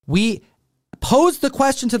we pose the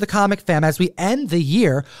question to the comic fam as we end the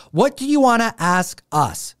year. What do you want to ask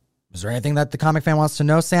us? Is there anything that the comic fan wants to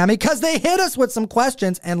know, Sammy? Because they hit us with some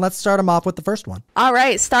questions, and let's start them off with the first one. All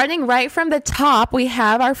right, starting right from the top, we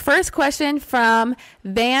have our first question from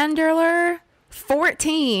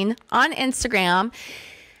Vanderler14 on Instagram.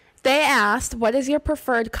 They asked, what is your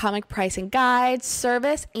preferred comic pricing guide,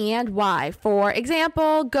 service, and why? For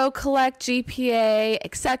example, Go Collect, GPA,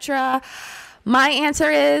 etc. My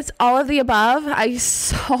answer is all of the above. I use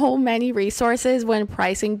so many resources when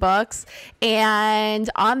pricing books. And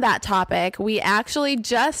on that topic, we actually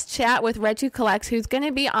just chat with Red2 Collects, who's going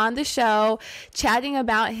to be on the show chatting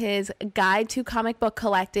about his guide to comic book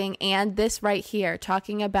collecting and this right here,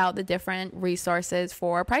 talking about the different resources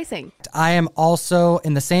for pricing. I am also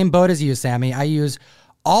in the same boat as you, Sammy. I use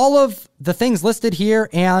all of the things listed here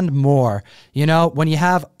and more. You know, when you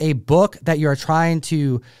have a book that you're trying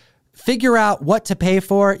to figure out what to pay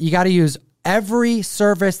for, you got to use every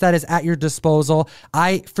service that is at your disposal.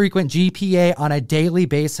 I frequent GPA on a daily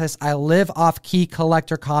basis. I live off Key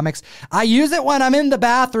Collector Comics. I use it when I'm in the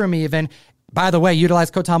bathroom even. By the way, utilize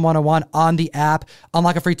code TOM101 on the app.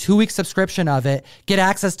 Unlock a free 2-week subscription of it. Get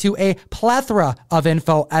access to a plethora of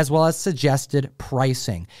info as well as suggested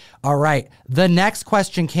pricing. All right. The next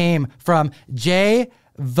question came from Jay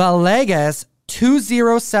Villegas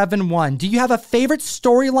 2071. Do you have a favorite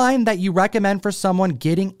storyline that you recommend for someone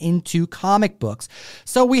getting into comic books?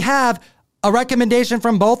 So we have a recommendation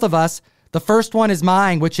from both of us. The first one is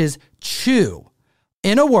mine, which is Chew.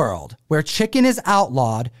 In a world where chicken is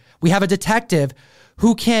outlawed, we have a detective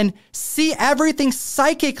who can see everything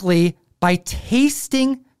psychically by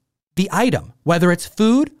tasting the item, whether it's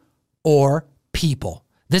food or people.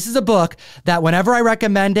 This is a book that whenever I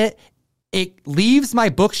recommend it, it leaves my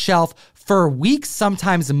bookshelf for weeks,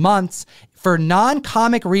 sometimes months. For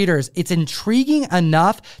non-comic readers, it's intriguing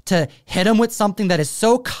enough to hit them with something that is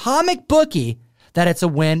so comic booky that it's a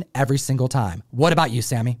win every single time. What about you,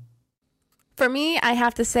 Sammy? For me, I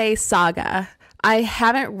have to say Saga. I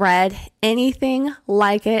haven't read anything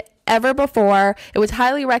like it ever before. It was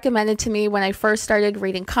highly recommended to me when I first started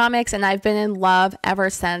reading comics, and I've been in love ever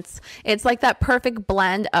since. It's like that perfect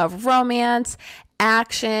blend of romance,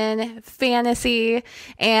 action, fantasy,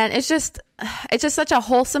 and it's just such a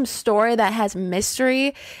wholesome story that has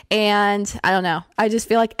mystery, and I don't know. I just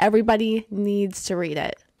feel like everybody needs to read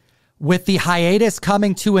it. With the hiatus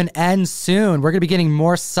coming to an end soon, we're going to be getting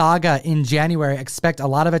more Saga in January. Expect a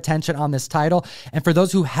lot of attention on this title. And for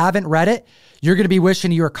those who haven't read it, you're going to be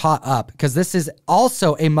wishing you were caught up, because this is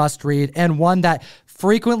also a must read and one that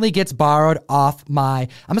frequently gets borrowed off I'm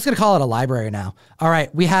just going to call it a library now. All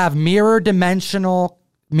right. We have Mirror Dimension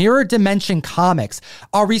Comics.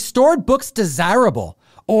 Are restored books desirable,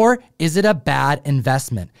 or is it a bad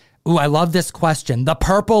investment? Ooh, I love this question. The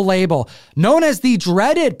Purple Label, known as the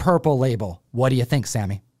dreaded Purple Label. What do you think,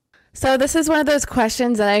 Sammy? So this is one of those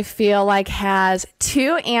questions that I feel like has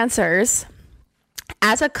two answers.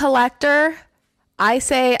 As a collector, I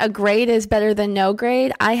say a grade is better than no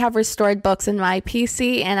grade. I have restored books in my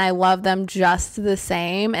PC, and I love them just the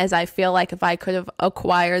same as I feel like if I could have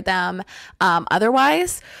acquired them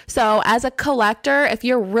otherwise. So as a collector, if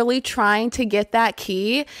you're really trying to get that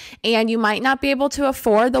key and you might not be able to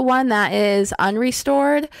afford the one that is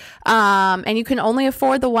unrestored, and you can only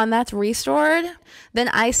afford the one that's restored, then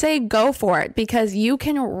I say go for it, because you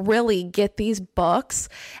can really get these books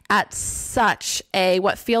at such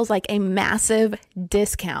what feels like a massive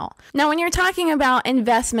discount. Now, when you're talking about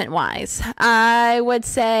investment wise, I would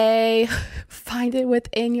say find it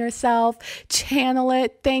within yourself, channel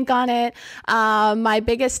it, think on it. My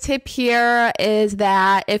biggest tip here is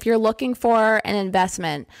that if you're looking for an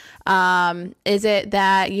investment, is it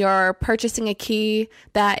that you're purchasing a key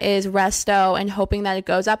that is resto and hoping that it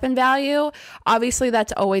goes up in value? Obviously,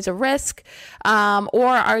 that's always a risk. Or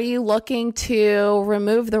are you looking to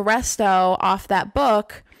remove the resto off that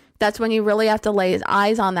book? That's when you really have to lay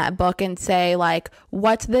eyes on that book and say, like,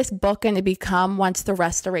 what's this book going to become once the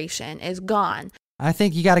restoration is gone? I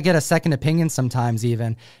think you got to get a second opinion sometimes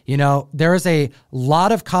even. You know, there's a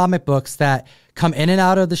lot of comic books that come in and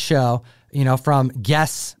out of the show, you know, from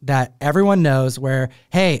guests that everyone knows where,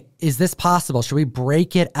 hey, is this possible? Should we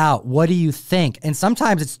break it out? What do you think? And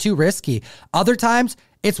sometimes it's too risky. Other times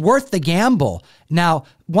it's worth the gamble. Now,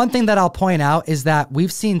 one thing that I'll point out is that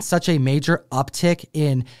we've seen such a major uptick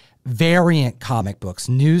in variant comic books,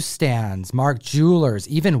 newsstands, Mark Jewelers,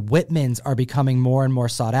 even Whitman's are becoming more and more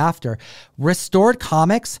sought after. Restored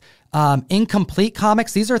comics, incomplete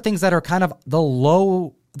comics, these are things that are kind of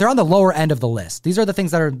they're on the lower end of the list. These are the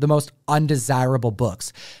things that are the most undesirable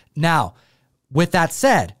books. Now, with that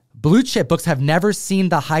said, Blue chip books have never seen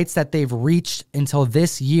the heights that they've reached until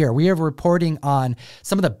this year. We are reporting on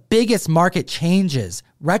some of the biggest market changes,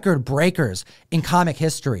 record breakers in comic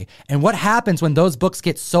history. And what happens when those books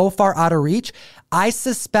get so far out of reach? I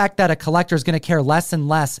suspect that a collector is going to care less and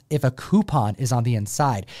less if a coupon is on the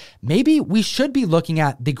inside. Maybe we should be looking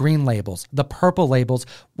at the green labels, the purple labels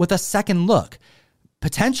with a second look.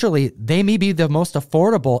 Potentially, they may be the most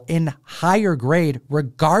affordable in higher grade,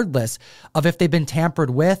 regardless of if they've been tampered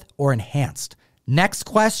with or enhanced. Next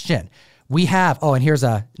question. We have, and here's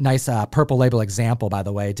a nice purple label example, by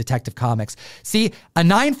the way, Detective Comics. See, a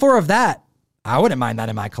 9.4 of that, I wouldn't mind that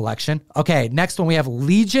in my collection. Okay, next one we have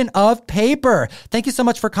Legion of Paper. Thank you so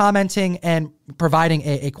much for commenting and providing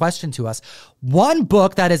a question to us. One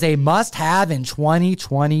book that is a must-have in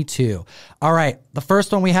 2022. All right, the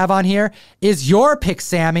first one we have on here is your pick,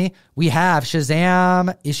 Sammy. We have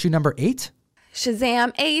Shazam issue number 8.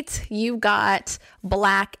 Shazam 8, you got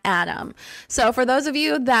Black Adam. So for those of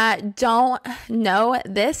you that don't know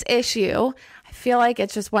this issue, I feel like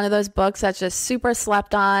it's just one of those books that's just super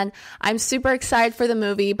slept on. I'm super excited for the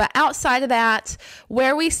movie, but outside of that,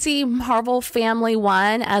 where we see Marvel Family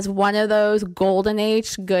 1 as one of those golden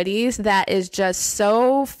age goodies that is just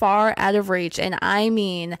so far out of reach, and I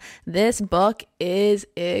mean, this book is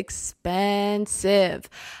expensive.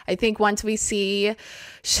 I think once we see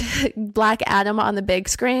Black Adam on the big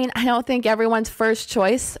screen, I don't think everyone's first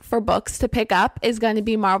choice for books to pick up is going to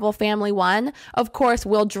be Marvel Family 1. Of course,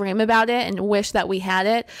 we'll dream about it and wish that we had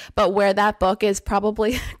it, but where that book is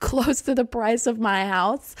probably close to the price of my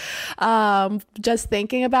house, just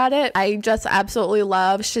thinking about it, I just absolutely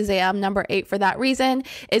love Shazam number 8 for that reason.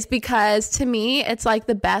 Is because to me, it's like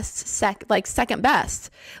the best, second best.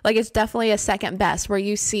 Like it's definitely a second best where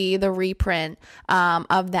you see the reprint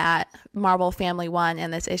of that Marvel Family 1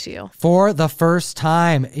 in this issue. For the first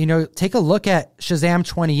time, take a look at Shazam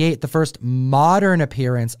 28, the first modern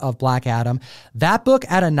appearance of Black Adam. That book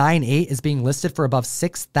at a 9.8 is being listed for above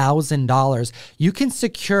 $6,000. You can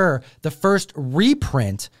secure the first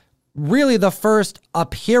reprint, really the first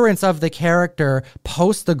appearance of the character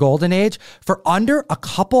post the Golden Age, for under a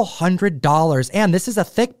couple $100. And this is a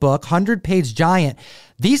thick book, 100-page giant.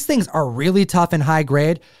 These things are really tough and high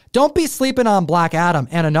grade. Don't be sleeping on Black Adam.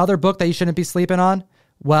 And another book that you shouldn't be sleeping on,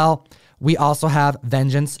 well, we also have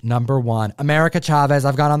Vengeance number 1. America Chavez,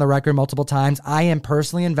 I've gone on the record multiple times. I am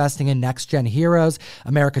personally investing in next-gen heroes.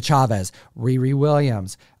 America Chavez, Riri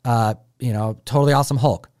Williams, Totally Awesome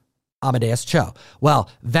Hulk, Amadeus Cho.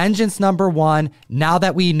 Well, Vengeance number 1, now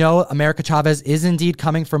that we know America Chavez is indeed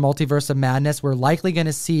coming for Multiverse of Madness, we're likely going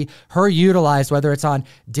to see her utilized, whether it's on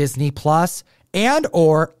Disney Plus and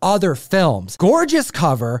or other films. Gorgeous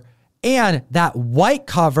cover, and that white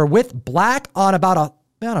cover with black on about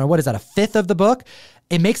a fifth of the book.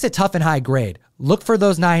 It makes it tough and high grade. Look for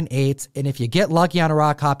those 9.8s, and if you get lucky on a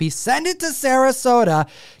raw copy, send it to Sarasota.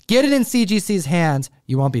 Get it in CGC's hands.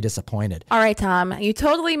 You won't be disappointed. All right, Tom, you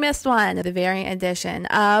totally missed one, the variant edition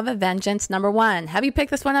of Vengeance number 1. Have you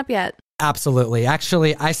picked this one up yet? Absolutely.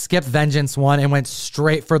 Actually, I skipped Vengeance 1 and went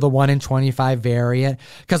straight for the 1 in 25 variant,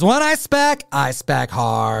 because when I spec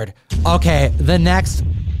hard. Okay, the next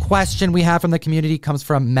question we have from the community comes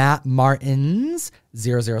from Matt Martins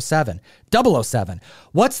 007.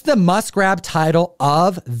 What's the must-grab title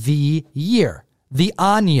of the year? The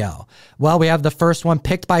Anyo. Well, we have the first one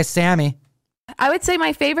picked by Sammy. I would say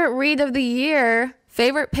my favorite read of the year,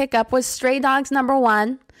 favorite pickup, was Stray Dogs number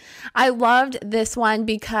 1. I loved this one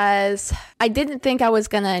because I didn't think I was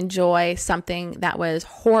going to enjoy something that was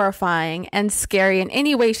horrifying and scary in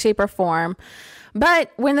any way, shape, or form.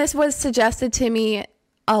 But when this was suggested to me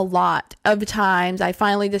a lot of times, I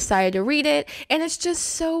finally decided to read it. And it's just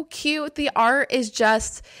so cute. The art is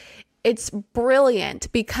it's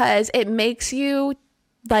brilliant because it makes you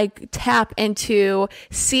tap into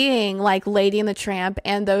seeing Lady and the Tramp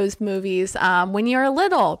and those movies when you're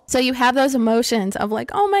little. So you have those emotions of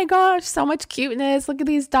oh my gosh, so much cuteness. Look at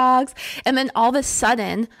these dogs. And then all of a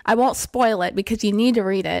sudden, I won't spoil it because you need to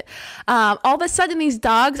read it. All of a sudden, these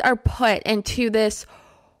dogs are put into this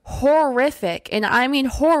horrific, and I mean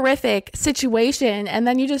horrific situation, and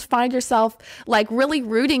then you just find yourself really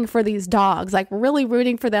rooting for these dogs, really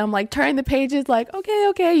rooting for them, turning the pages,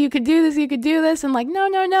 okay, you could do this, and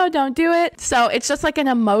no, don't do it. So it's just an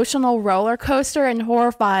emotional roller coaster and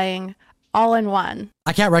horrifying all in one.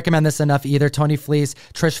 I can't recommend this enough either. Tony Fleece,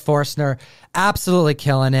 Trish Forstner, absolutely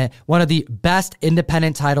killing it. One of the best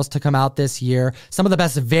independent titles to come out this year. Some of the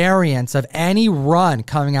best variants of any run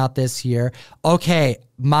coming out this year. Okay,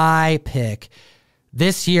 my pick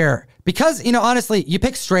this year, because, honestly, you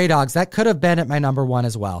picked Stray Dogs. That could have been at my number 1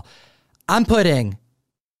 as well. I'm putting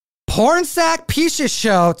Pornsack Pisha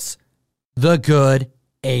Shotes, the good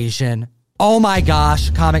Asian. Oh my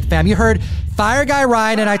gosh, comic fam. You heard Fire Guy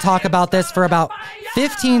Ryan and I talk about this for about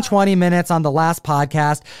 15, 20 minutes on the last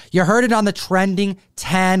podcast. You heard it on the Trending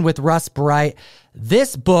 10 with Russ Bright.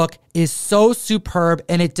 This book is so superb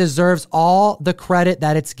and it deserves all the credit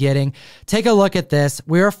that it's getting. Take a look at this.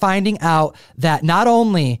 We are finding out that not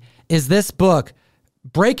only is this book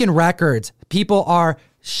breaking records, people are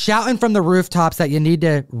shouting from the rooftops that you need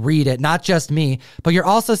to read it, not just me, but you're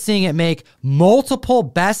also seeing it make multiple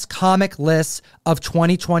best comic lists of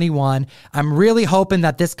 2021. I'm really hoping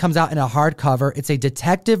that this comes out in a hardcover. It's a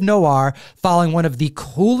detective noir following one of the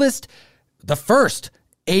coolest, the first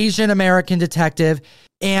Asian American detective,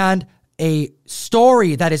 and a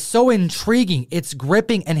story that is so intriguing, it's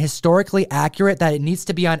gripping and historically accurate that it needs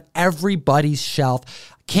to be on everybody's shelf.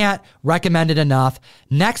 Can't recommend it enough.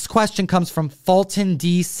 Next question comes from Fulton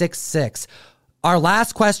D66. Our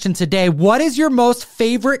last question today, what is your most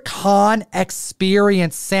favorite con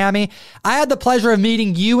experience, Sammy? I had the pleasure of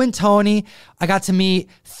meeting you and Tony. I got to meet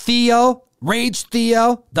Theo, Rage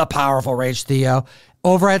Theo, the powerful Rage Theo,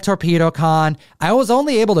 over at Torpedo Con. I was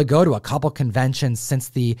only able to go to a couple conventions since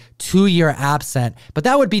the 2-year absent, but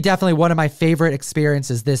that would be definitely one of my favorite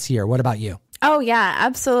experiences this year. What about you? Oh, yeah,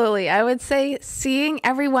 absolutely. I would say seeing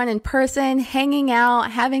everyone in person, hanging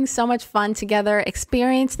out, having so much fun together,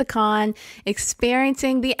 experience the con,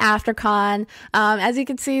 experiencing the after con. As you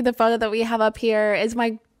can see, the photo that we have up here is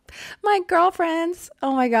my girlfriends.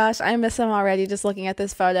 Oh my gosh, I miss them already just looking at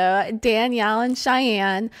this photo. Danielle and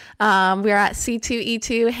Cheyenne. We were at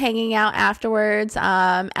C2E2 hanging out afterwards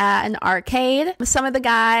at an arcade. Some of the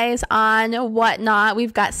guys on Whatnot.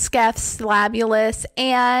 We've got Skeff, Slabulous,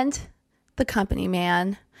 and the company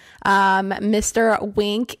man, Mr.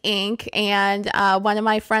 Wink Inc. and one of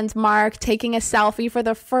my friends, Mark, taking a selfie for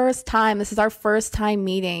the first time. This is our first time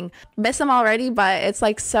meeting. Miss him already, but it's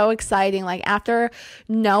like so exciting. Like after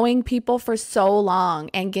knowing people for so long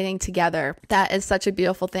and getting together, that is such a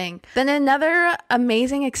beautiful thing. Then another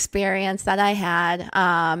amazing experience that I had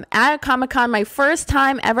at Comic-Con, my first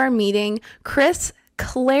time ever meeting Chris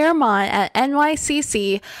Claremont at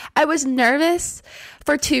NYCC. I was nervous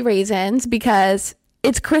for 2 reasons, because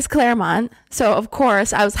it's Chris Claremont. So of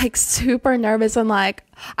course I was like super nervous, and like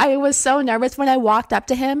I was so nervous when I walked up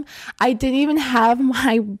to him. I didn't even have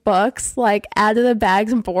my books like out of the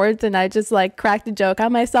bags and boards, and I just like cracked a joke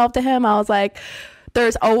on myself to him. I was like,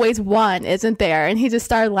 there's always one, isn't there? And he just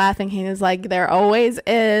started laughing. He was like, there always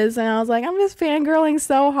is. And I was like, I'm just fangirling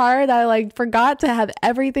so hard. I like forgot to have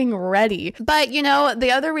everything ready. But you know,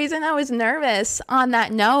 the other reason I was nervous on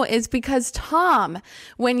that note is because Tom,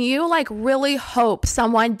 when you like really hope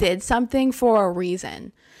someone did something for a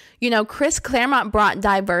reason, you know, Chris Claremont brought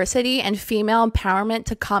diversity and female empowerment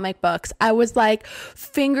to comic books. I was like,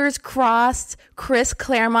 fingers crossed, Chris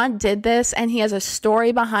Claremont did this and he has a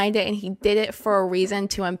story behind it and he did it for a reason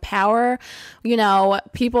to empower, you know,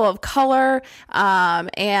 people of color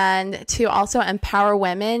and to also empower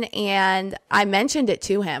women. And I mentioned it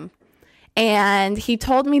to him. And he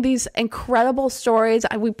told me these incredible stories.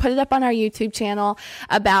 We put it up on our YouTube channel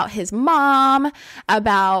about his mom,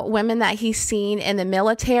 about women that he's seen in the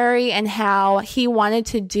military, and how he wanted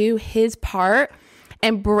to do his part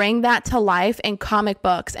and bring that to life in comic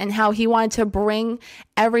books, and how he wanted to bring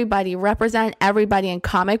everybody, represent everybody in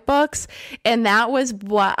comic books. And that was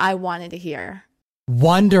what I wanted to hear.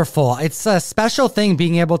 Wonderful. It's a special thing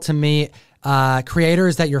being able to meet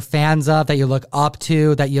creators that you're fans of, that you look up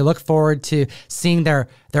to, that you look forward to seeing their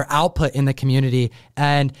output in the community.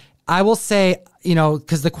 And I will say, you know,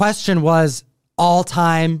 because the question was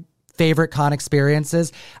all-time favorite con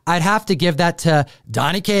experiences, I'd have to give that to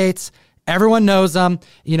Donny Cates. Everyone knows him.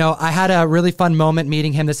 You know, I had a really fun moment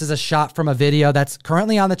meeting him. This is a shot from a video that's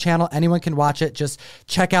currently on the channel. Anyone can watch it. Just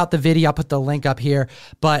check out the video. I'll put the link up here.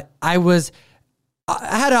 But I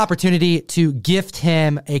had an opportunity to gift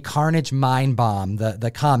him a Carnage Mind Bomb,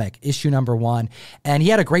 the comic, issue number 1. And he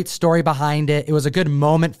had a great story behind it. It was a good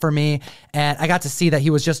moment for me. And I got to see that he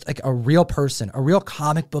was just like a real person, a real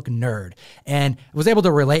comic book nerd, and was able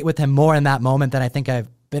to relate with him more in that moment than I think I've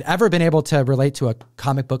ever been able to relate to a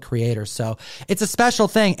comic book creator. So it's a special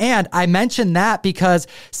thing. And I mentioned that because,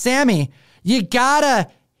 Sammy, you gotta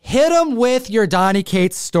hit him with your Donny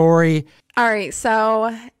Cates story. All right,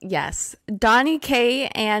 so yes, Donny K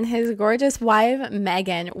and his gorgeous wife,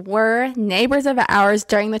 Megan, were neighbors of ours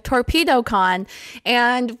during the Torpedo Con,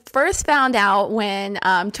 and first found out when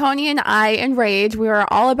Tony and I and Rage, we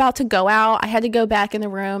were all about to go out. I had to go back in the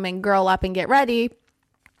room and girl up and get ready.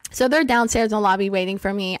 So they're downstairs in the lobby waiting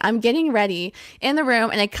for me. I'm getting ready in the room,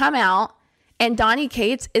 and I come out, And Donny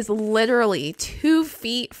Cates is literally 2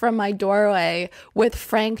 feet from my doorway with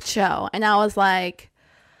Frank Cho. And I was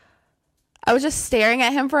just staring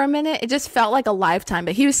at him for a minute. It just felt like a lifetime,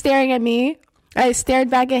 but he was staring at me. I stared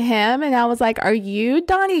back at him and I was like, "Are you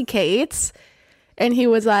Donny Cates?" And he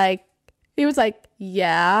was like,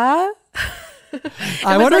 "Yeah."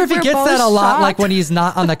 I wonder like if he we're gets both that a lot, shocked. like when he's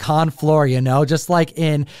not on the con floor, just like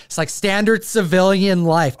it's like standard civilian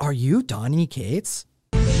life. Are you Donny Cates?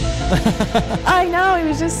 I know. He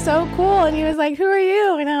was just so cool. And he was like, "Who are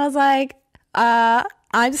you?" And I was like,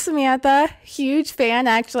 I'm Samantha, huge fan.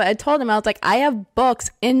 Actually, I told him, I was like, "I have books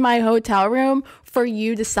in my hotel room for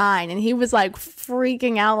you to sign." And he was like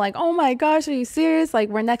freaking out, like, "Oh my gosh, are you serious? Like,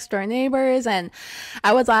 we're next door neighbors." And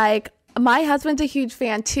I was like, "My husband's a huge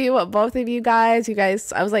fan too of both of you guys.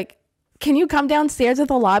 I was like, can you come downstairs to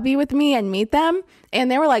the lobby with me and meet them?" And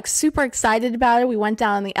they were like super excited about it. We went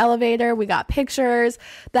down in the elevator. We got pictures.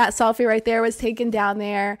 That selfie right there was taken down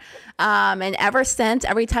there. And ever since,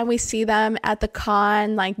 every time we see them at the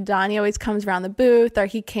con, like Donnie always comes around the booth, or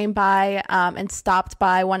he came by and stopped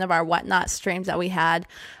by one of our Whatnot streams that we had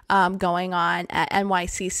going on at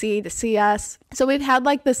NYCC to see us. So we've had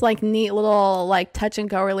like this like neat little like touch and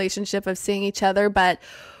go relationship of seeing each other. But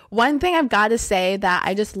one thing I've got to say that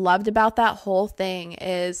I just loved about that whole thing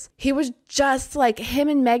is he was just like, him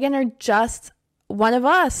and Megan are just one of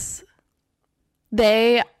us.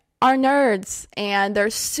 They are nerds and they're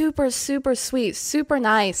super, super sweet, super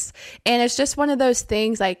nice. And it's just one of those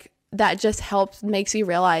things like that just makes you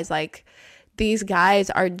realize like these guys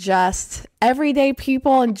are just everyday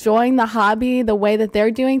people enjoying the hobby, the way that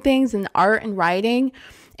they're doing things in art and writing.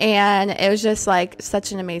 And it was just like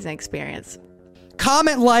such an amazing experience.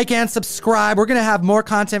 Comment, like, and subscribe. We're going to have more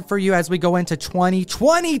content for you as we go into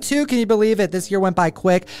 2022. Can you believe it? This year went by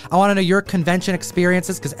quick. I want to know your convention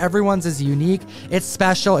experiences because everyone's is unique. It's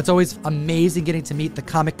special. It's always amazing getting to meet the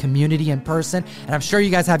comic community in person. And I'm sure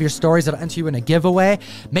you guys have your stories that'll enter you in a giveaway.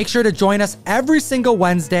 Make sure to join us every single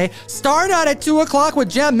Wednesday. Start out at 2 o'clock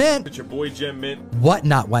with Gem Mint. It's your boy Gem Mint.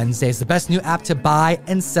 Whatnot Wednesdays, the best new app to buy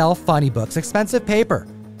and sell funny books, expensive paper,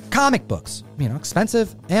 comic books,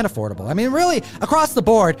 expensive and affordable. I mean, really, across the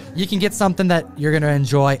board, you can get something that you're going to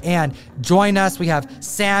enjoy. And join us. We have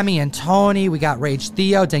Sammy and Tony. We got Rage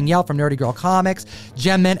Theo, Danielle from Nerdy Girl Comics,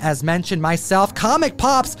 Gem Mint, as mentioned, myself, Comic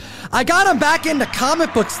Pops. I got him back into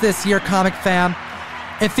comic books this year, comic fam.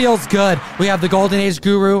 It feels good. We have the Golden Age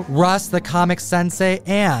Guru, Russ, the comic sensei,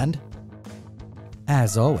 and,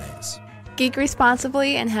 as always, Geek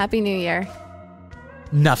responsibly and Happy New Year.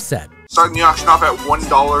 Enough said. Starting the auction off at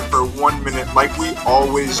 $1 for 1 minute, like we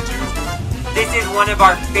always do. This is one of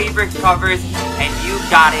our favorite covers, and you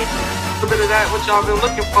got it. A little bit of that, what y'all been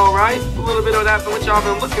looking for, right? A little bit of that, what y'all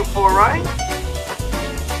been looking for, right?